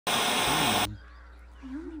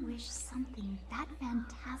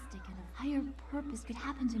fantastic and a higher purpose could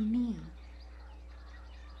happen to me.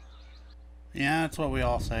 Yeah, that's what we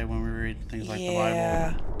all say when we read things like the Bible.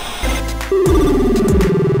 Yeah.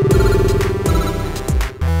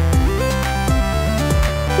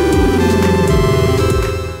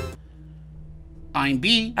 I'm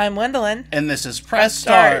B. I'm Wendelin. And this is Press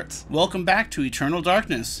Start. Welcome back to Eternal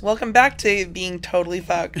Darkness. Welcome back to being totally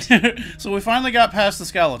fucked. So we finally got past the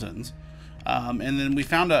skeletons. And then we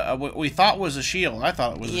found what we thought was a shield. I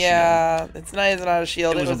thought it was a shield. Yeah, it's not a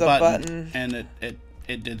shield. It was a button. And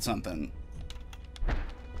it did something.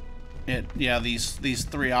 These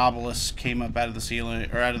three obelisks came up out of the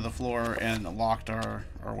ceiling or out of the floor and locked our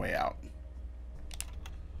way out.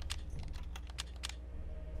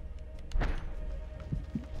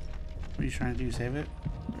 What are you trying to do? Save it?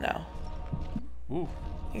 No. Ooh.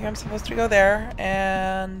 I think I'm supposed to go there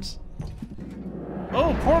and...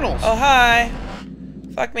 Oh, portals! Oh, hi!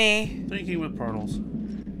 Fuck me. Thinking with portals.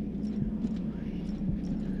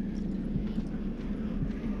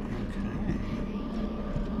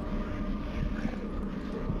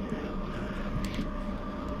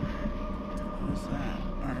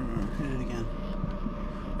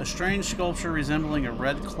 A strange sculpture resembling a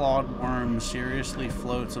red-clawed worm mysteriously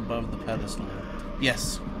floats above the pedestal.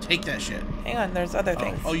 Yes, take that shit. Hang on, there's other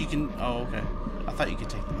things. Oh, you can... Oh, okay. I thought you could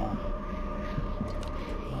take them all.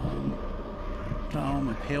 Dome,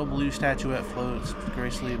 a pale blue statuette floats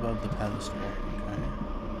gracefully above the pedestal. Okay.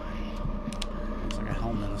 Looks like a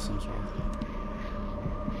helmet of some sort.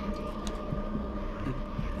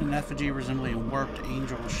 An effigy resembling a warped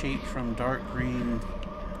angel shaped from dark green...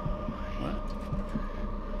 What?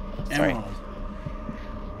 Sorry. Emerald.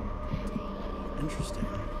 Interesting.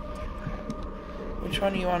 Which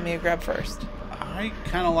one do you want me to grab first? I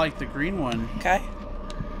kind of like the green one. Okay.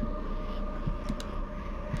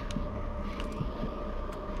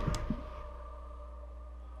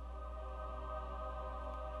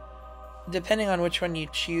 Depending on which one you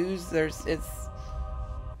choose, it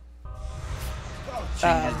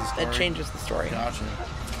changes the story. Gotcha.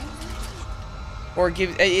 Or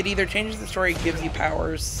it either changes the story, gives you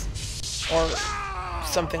powers, or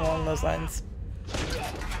something along those lines.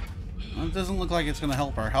 Well, it doesn't look like it's going to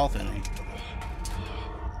help our health any.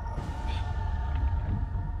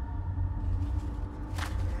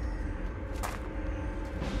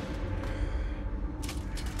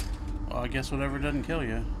 Well, I guess whatever doesn't kill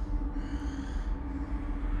you.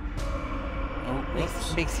 Oh,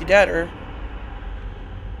 whoops. Makes you deader.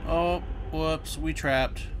 Oh, whoops. We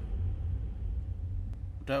trapped.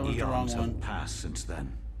 That was the wrong Eons one. have passed since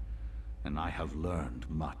then, and I have learned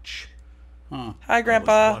much. Huh. Hi,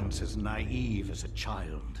 Grandpa. I was once as naive as a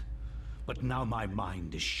child, but now my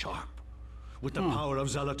mind is sharp. With the power of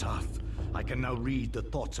Xel'lotath, I can now read the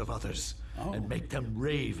thoughts of others and make them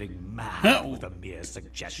raving mad with a mere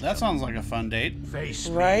suggestion. That sounds like a fun date. Face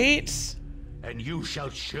me, Right? and you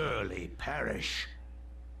shall surely perish.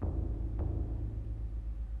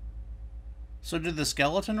 So did the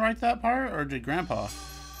skeleton write that part, or did Grandpa?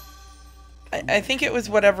 I think it was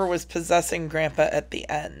whatever was possessing Grandpa at the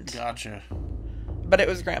end. Gotcha. But it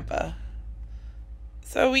was Grandpa.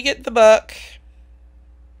 So we get the book.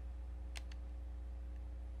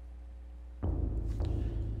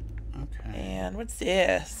 Okay. And what's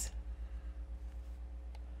this?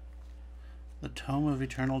 The Tome of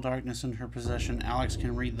Eternal Darkness in her possession. Alex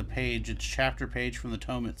can read the page. It's chapter page from the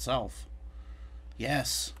tome itself.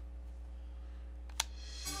 Yes.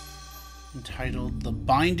 Entitled The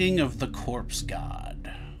Binding of the Corpse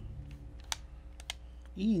God.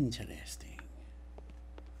 Interesting.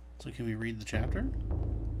 So can we read the chapter?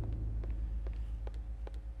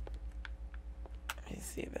 Let me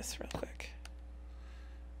see this real quick.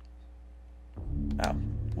 Oh,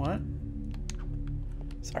 What?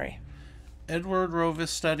 sorry. Edward Rovis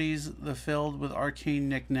studies the filled with arcane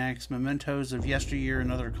knickknacks, mementos of yesteryear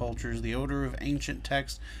and other cultures. The odor of ancient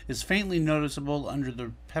text is faintly noticeable under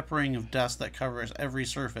the peppering of dust that covers every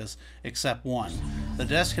surface except one. The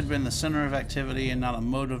desk had been the center of activity, and not a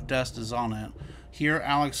mote of dust is on it. Here,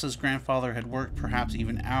 Alex's grandfather had worked perhaps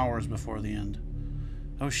even hours before the end.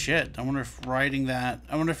 Oh shit, I wonder if writing that...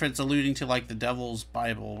 I wonder if it's alluding to like the Devil's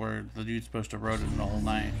Bible, where the dude's supposed to have wrote it in the whole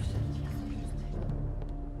night.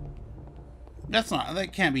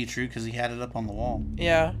 That can't be true because he had it up on the wall.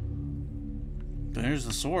 Yeah. There's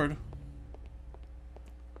the sword.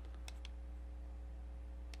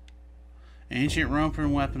 Ancient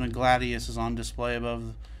Roman weapon of Gladius is on display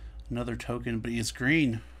above another token, but it's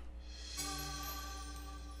green.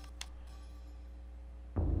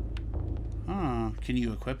 Huh. Can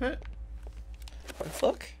you equip it? Let's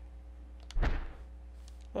look.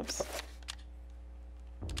 Whoops.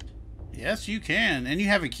 Yes, you can. And you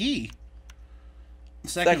have a key.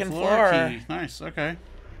 Second floor key. Nice, okay.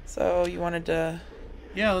 So you wanted to...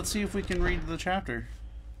 Yeah, let's see if we can read the chapter.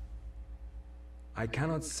 I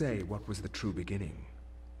cannot say what was the true beginning,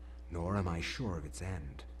 nor am I sure of its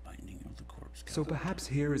end. Binding of the corpse. So perhaps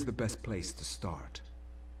here is the best place to start.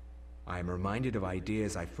 I am reminded of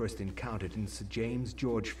ideas I first encountered in Sir James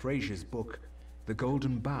George Fraser's book, The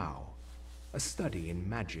Golden Bough, a study in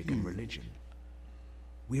magic and religion.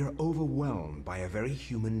 We are overwhelmed by a very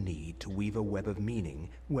human need to weave a web of meaning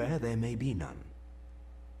where there may be none.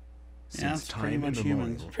 Since time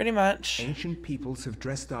immemorial, pretty much. Ancient peoples have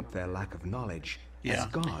dressed up their lack of knowledge as Yeah.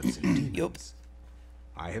 gods and demons.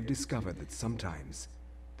 I have discovered that sometimes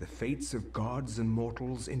the fates of gods and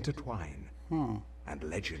mortals intertwine, and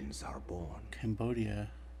legends are born. Cambodia.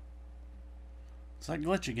 It's that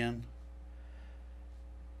glitch again.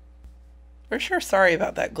 We're sure sorry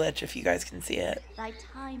about that glitch if you guys can see it. Thy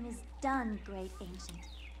time is done, great ancient.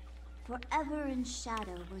 Forever in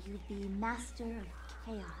shadow will you be master of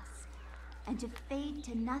chaos, and to fade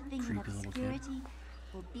to nothing in Creepy little kid. obscurity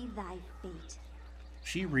will be thy fate.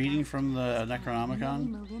 She reading from the Many Necronomicon?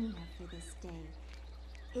 millennia for this day.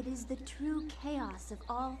 It is the true chaos of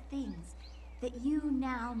all things that you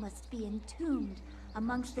now must be entombed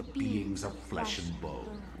amongst the beings of flesh and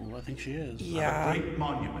bone. Oh, I think she is. Yeah. A great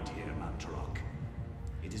monument here, Mantarok.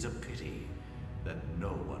 It is a pity that no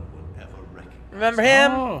one will ever recognize. Remember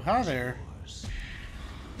him? Oh, hi there.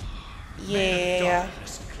 Yeah.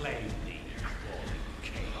 Darkness claim thee, falling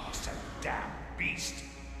chaos and damned beast.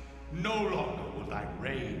 No longer will thy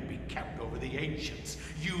reign be kept over the ancients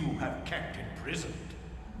you have kept imprisoned.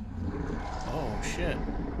 Oh, shit.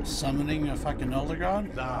 Summoning a fucking elder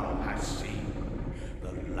god? Thou hast seen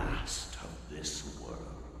the last of this world.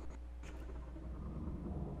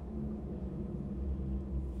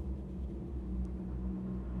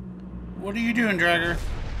 What are you doing, Dragger?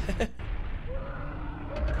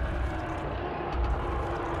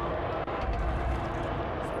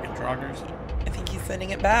 Fucking Draggers. I think he's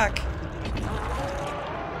sending it back.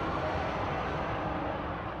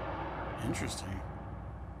 Interesting.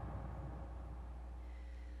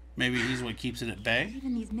 Maybe he's what keeps it at bay?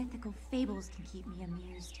 Even these mythical fables can keep me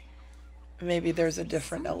amused. Maybe there's a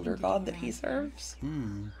different elder god that he serves. I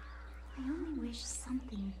only wish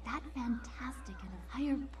something that fantastic and of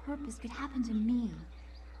higher purpose could happen to me.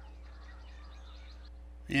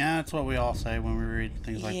 Yeah, that's what we all say when we read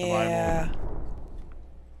things like the Yeah.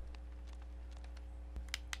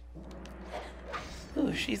 Bible.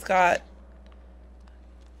 Ooh, she's got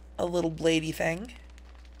a little bladey thing.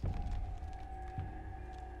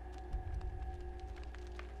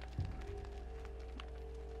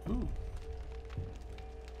 Ooh.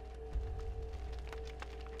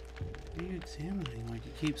 What are you examining? Like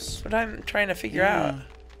it keeps... That's what I'm trying to figure out.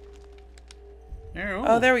 There,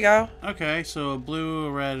 Oh, there we go. Okay, so a blue,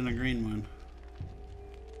 a red, and a green one.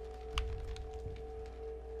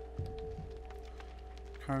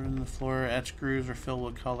 Carved in the floor, etched grooves are filled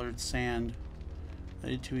with colored sand,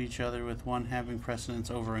 related to each other with one having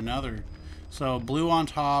precedence over another. So blue on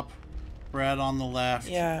top, red on the left,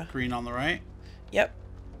 Yeah. green on the right. Yep.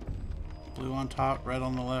 Blue on top, red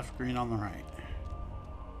on the left, green on the right.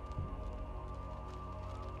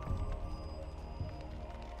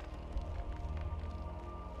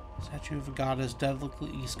 Statue of a goddess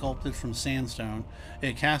delicately sculpted from sandstone.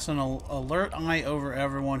 It casts an alert eye over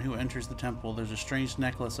everyone who enters the temple. There's a strange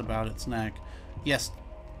necklace about its neck. Yes,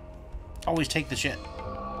 always take the shit.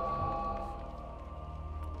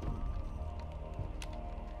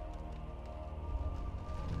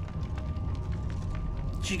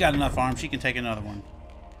 She got enough arms. She can take another one.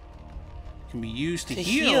 Can be used to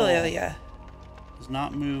heal. Yeah. Does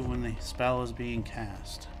not move when the spell is being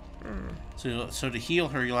cast. So to heal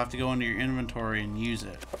her, you'll have to go into your inventory and use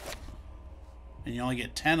it. And you only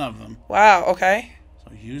get 10 of them. Wow, okay.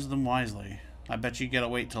 So use them wisely. I bet you gotta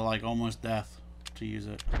wait till like almost death to use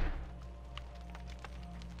it.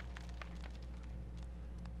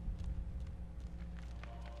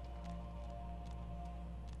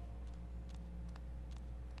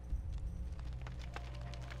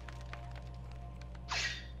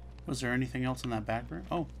 Was there anything else in that back room?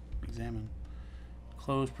 Oh, examine.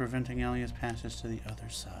 Closed, preventing Elias passage to the other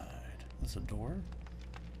side. That's a door?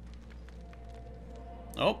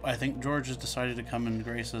 Oh, I think George has decided to come and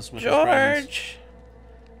grace us with his presence. George!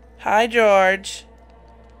 Hi, George.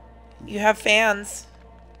 You have fans.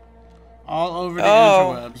 All over the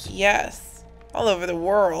Oh, interwebs. yes. All over the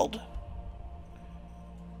world.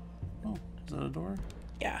 Oh, is that a door?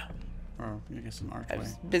 Yeah. Or I guess an I archway.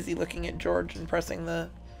 was busy looking at George and pressing the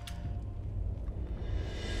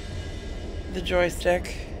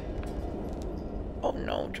joystick.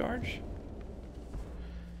 no, George.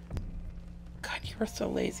 God, you are so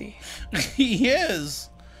lazy. He is.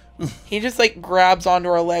 He just like grabs onto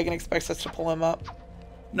our leg and expects us to pull him up.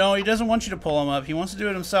 No, he doesn't want you to pull him up. He wants to do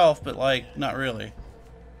it himself, but like, not really.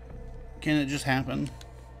 Can it just happen?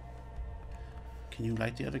 Can you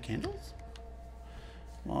light the other candles?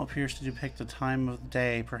 Wall appears to depict the time of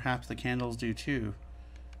day. Perhaps the candles do too.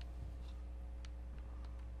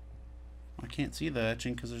 I can't see the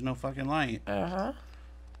etching because there's no fucking light. Uh-huh.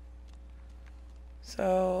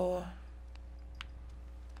 So...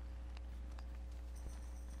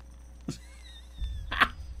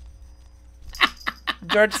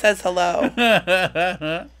 George says hello.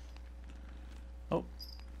 Oh,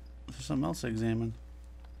 there's something else to examine.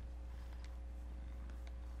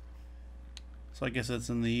 So I guess it's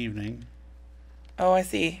in the evening. Oh, I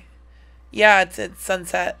see. Yeah, it's at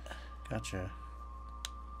sunset. Gotcha.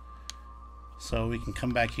 So we can come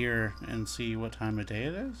back here and see what time of day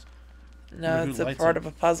it is? No, it's a part of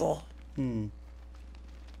a puzzle. Hmm.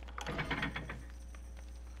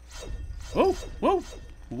 Whoa! Whoa!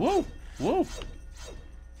 Whoa! Whoa!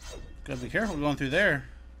 Gotta be careful going through there.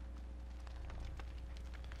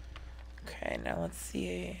 Okay, now let's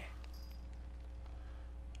see.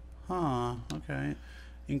 Huh, okay.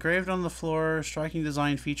 Engraved on the floor, striking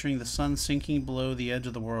design featuring the sun sinking below the edge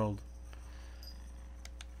of the world.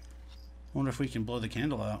 I wonder if we can blow the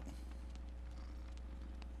candle out.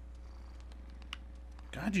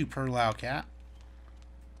 God, you purr loud cat.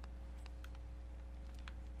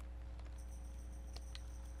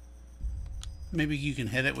 Maybe you can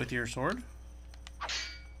hit it with your sword?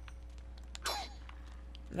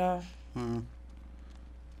 No. Hmm.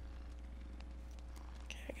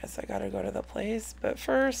 Okay, I guess I gotta go to the place, but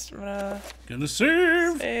first I'm Gonna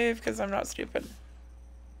save! save because I'm not stupid.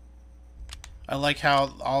 I like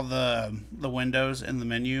how all the windows in the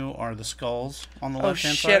menu are the skulls on the Oh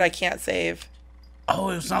left-hand shit, side. I can't save. Oh,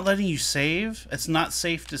 it's not letting you save? It's not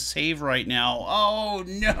safe to save right now. Oh,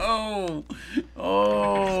 no!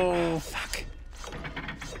 Oh. Fuck.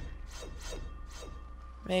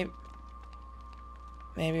 Maybe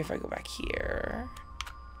if I go back here.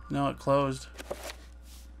 No, it closed.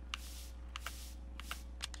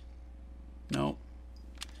 Nope.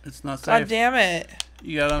 It's not safe. God damn it.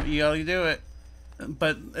 You gotta do it.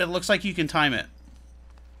 But it looks like you can time it.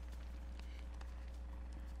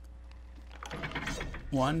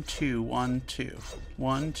 1 2 1 2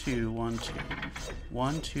 1 2 1 2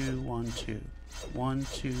 1 2 1 2 1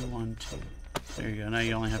 2 1 2. There you go. Now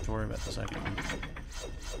you only have to worry about the second one.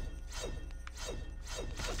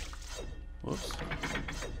 Whoops.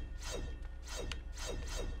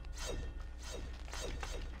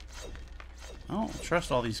 I don't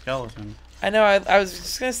trust all these skeletons. I know, I was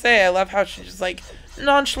just gonna say, I love how she just like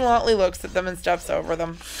nonchalantly looks at them and steps over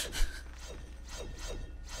them.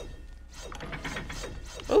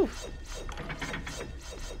 Ooh.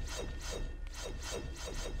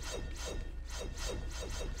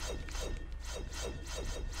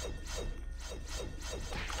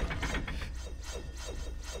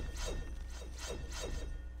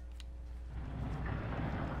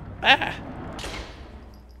 Ah.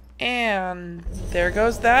 And there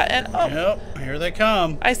goes that, and oh. Yep, here they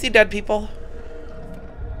come. I see dead people.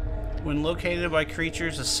 When located by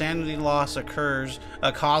creatures, a sanity loss occurs,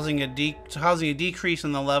 causing a decrease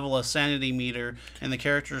in the level of sanity meter, and the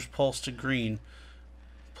character's pulse to green.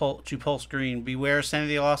 Pulse green. Beware,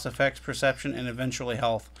 sanity loss affects perception and eventually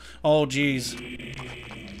health. Oh, jeez.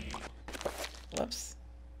 Whoops.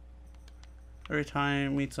 Every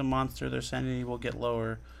time it meets a monster, their sanity will get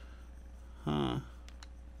lower. Huh.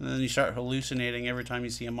 And then you start hallucinating every time you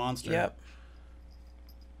see a monster. Yep.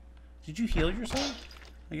 Did you heal yourself?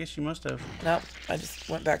 I guess you must have. Nope, I just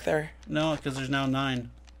went back there. No, because there's now 9.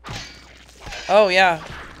 Oh, yeah.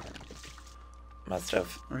 Must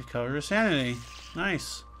have. Recover your sanity.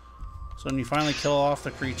 Nice. So when you finally kill off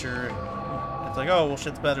the creature, it's like, oh, well,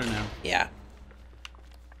 shit's better now. Yeah.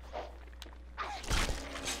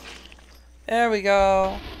 There we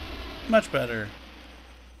go. Much better.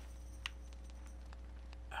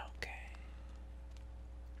 Okay.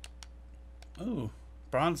 Ooh,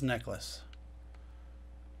 bronze necklace.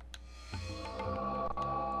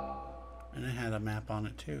 And it had a map on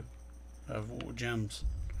it, too, of gems.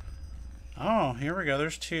 Oh, here we go.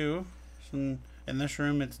 There's 2. In this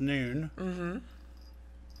room, it's noon. Mm-hmm.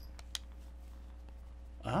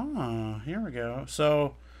 Ah, here we go.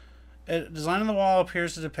 So, design on the wall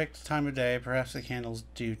appears to depict the time of day. Perhaps the candles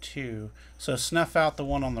do, too. So, snuff out the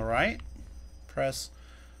one on the right. Press...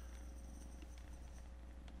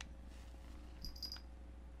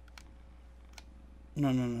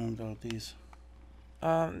 No, these.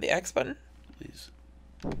 The X button? These.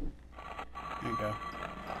 There you go.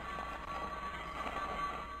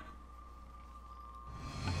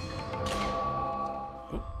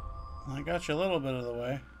 Oop. I got you a little bit of the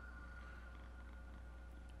way.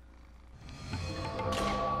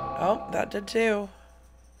 Oh, that did too.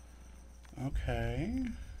 Okay.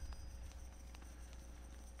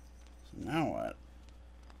 So now what?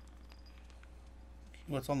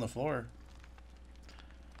 What's on the floor?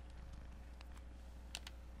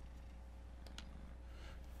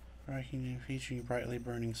 Featuring brightly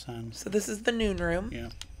burning sun. So this is the noon room. Yeah.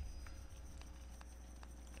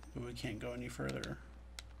 But we can't go any further.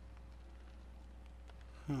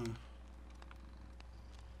 Huh.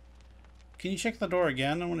 Can you check the door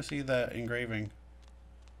again? I want to see that engraving.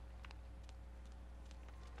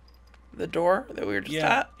 The door that we were just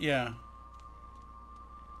at? Yeah.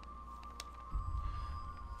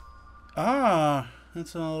 Ah,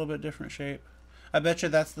 that's a little bit different shape. I bet you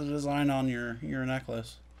that's the design on your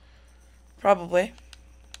necklace. Probably.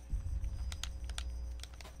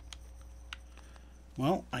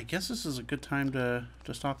 Well, I guess this is a good time to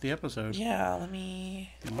stop the episode. Yeah, let me...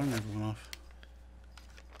 Alarm everyone off.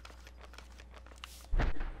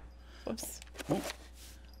 Whoops. Oh.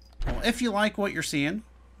 Well, if you like what you're seeing,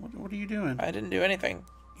 what are you doing? I didn't do anything.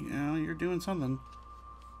 Yeah, you're doing something.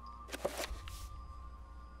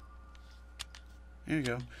 There you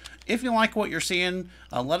go. If you like what you're seeing,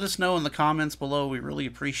 let us know in the comments below. We really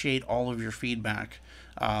appreciate all of your feedback.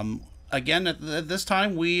 Again, at this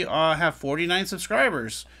time, we have 49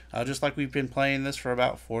 subscribers, just like we've been playing this for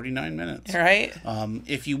about 49 minutes. Right.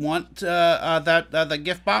 If you want the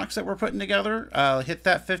gift box that we're putting together, hit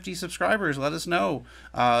that 50 subscribers. Let us know.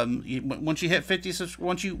 Once we hit 50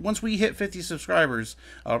 subscribers,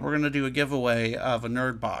 we're gonna do a giveaway of a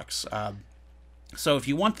nerd box. So if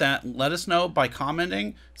you want that, let us know by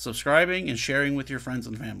commenting, subscribing, and sharing with your friends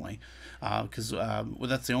and family, because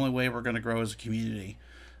that's the only way we're going to grow as a community.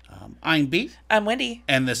 I'm Beat. I'm Wendy.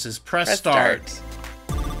 And this is Press Start.